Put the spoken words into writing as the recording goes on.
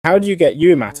How do you get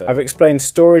UMatter? I've explained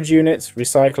storage units,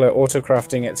 recycler,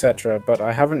 autocrafting, etc., but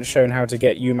I haven't shown how to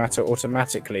get UMatter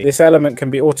automatically. This element can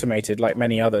be automated like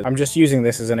many others. I'm just using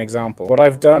this as an example. What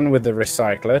I've done with the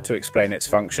recycler to explain its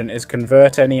function is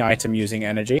convert any item using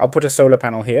energy. I'll put a solar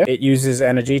panel here. It uses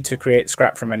energy to create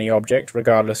scrap from any object,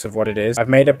 regardless of what it is. I've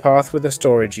made a path with a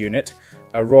storage unit,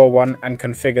 a raw one, and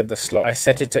configured the slot. I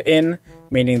set it to in,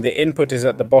 meaning the input is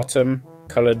at the bottom,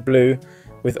 colored blue,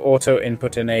 with auto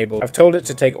input enabled. I've told it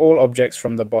to take all objects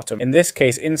from the bottom. In this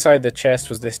case, inside the chest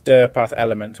was this dir path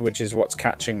element, which is what's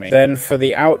catching me. Then for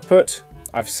the output,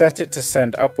 I've set it to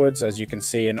send upwards. As you can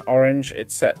see in orange,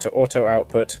 it's set to auto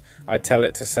output. I tell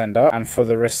it to send up. And for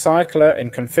the recycler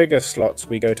in configure slots,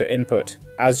 we go to input.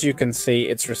 As you can see,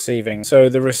 it's receiving. So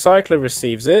the recycler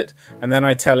receives it, and then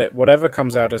I tell it whatever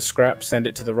comes out as scrap, send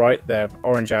it to the right. There,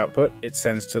 orange output, it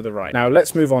sends to the right. Now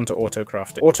let's move on to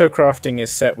auto-crafting. Auto-crafting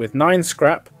is set with 9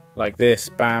 scrap, like this,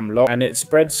 bam, lock, and it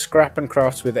spreads scrap and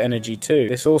crafts with energy too.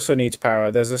 This also needs power.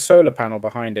 There's a solar panel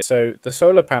behind it. So the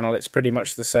solar panel, it's pretty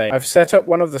much the same. I've set up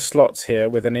one of the slots here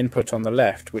with an input on the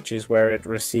left, which is where it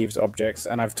receives objects,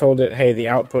 and I've told it, hey, the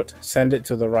output, send it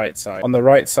to the right side. On the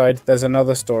right side, there's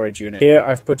another storage unit. Here,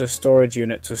 I've put a storage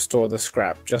unit to store the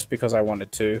scrap, just because I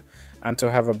wanted to, and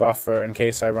to have a buffer in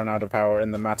case I run out of power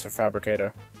in the MATER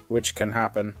fabricator, which can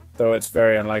happen, though it's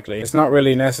very unlikely. It's not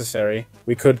really necessary.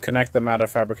 We could connect the MATER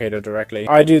fabricator directly.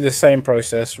 I do the same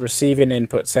process, receive in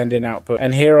input, send in output,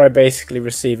 and here I basically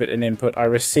receive it in input. I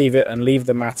receive it and leave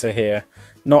the MATER here,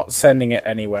 not sending it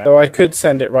anywhere. So I could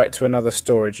send it right to another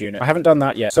storage unit. I haven't done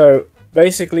that yet. So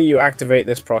basically, you activate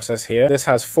this process here. This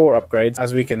has 4 upgrades.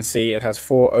 As we can see, it has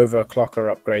 4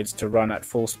 overclocker upgrades to run at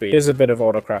full speed. Here's a bit of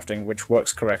autocrafting, which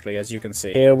works correctly, as you can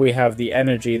see. Here we have the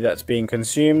energy that's being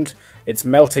consumed. It's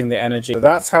melting the energy. So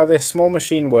that's how this small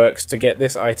machine works to get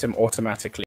this item automatically.